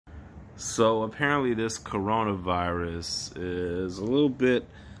So apparently this coronavirus is a little bit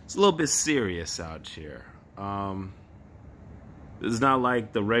serious out here. It's not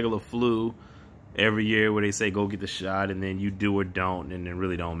like the regular flu every year where they say go get the shot and then you do or don't and it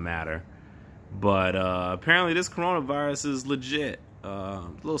really don't matter. But apparently this coronavirus is legit. A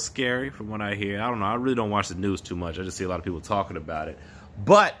little scary from what I hear. I don't know. I really don't watch the news too much. I just see a lot of people talking about it.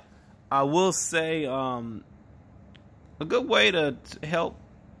 But I will say a good way to help,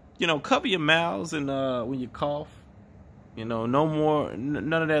 cover your mouths and when you cough. No more,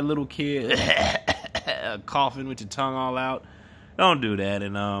 none of that little kid coughing with your tongue all out. Don't do that,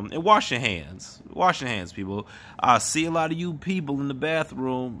 and wash your hands. Wash your hands, people. I see a lot of you people in the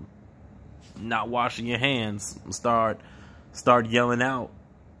bathroom not washing your hands. Start yelling out.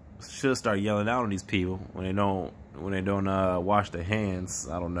 Should start yelling out on these people when they don't wash their hands.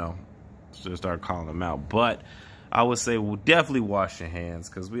 I don't know. Should start calling them out. But I would say definitely wash your hands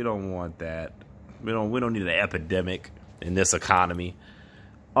because we don't want that. We don't need an epidemic in this economy.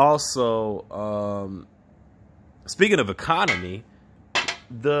 Also, speaking of economy,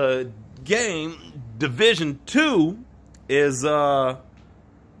 the game Division 2 is out,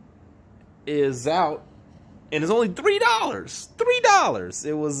 and it's only $3. $3.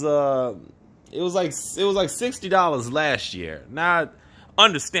 It was like $60 last year. Not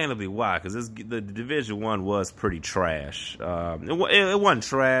understandably why, because the Division 1 was pretty trash. It wasn't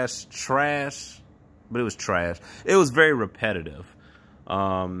trash, but it was trash. It was very repetitive.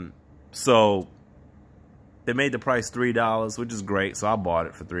 So they made the price $3, which is great. So I bought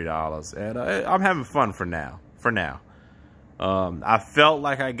it for $3, and I'm having fun for now. I felt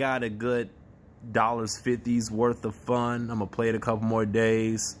like I got a good $50's worth of fun. I'm gonna play it a couple more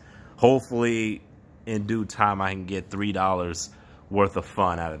days. Hopefully, in due time, I can get $3 worth of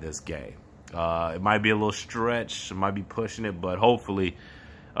fun out of this game. It might be a little stretch. I might be pushing it, but hopefully,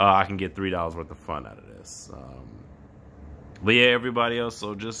 I can get $3 worth of fun out of this. But yeah, everybody else,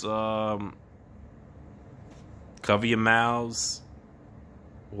 so just cover your mouths,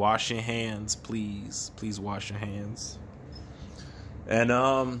 wash your hands, please. Please wash your hands. And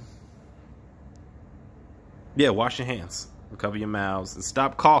yeah, wash your hands, cover your mouths, and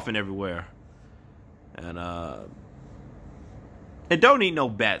stop coughing everywhere. And don't eat no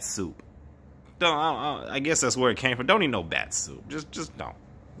bat soup. I guess that's where it came from. Don't eat no bat soup. Just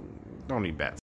don't eat bat soup.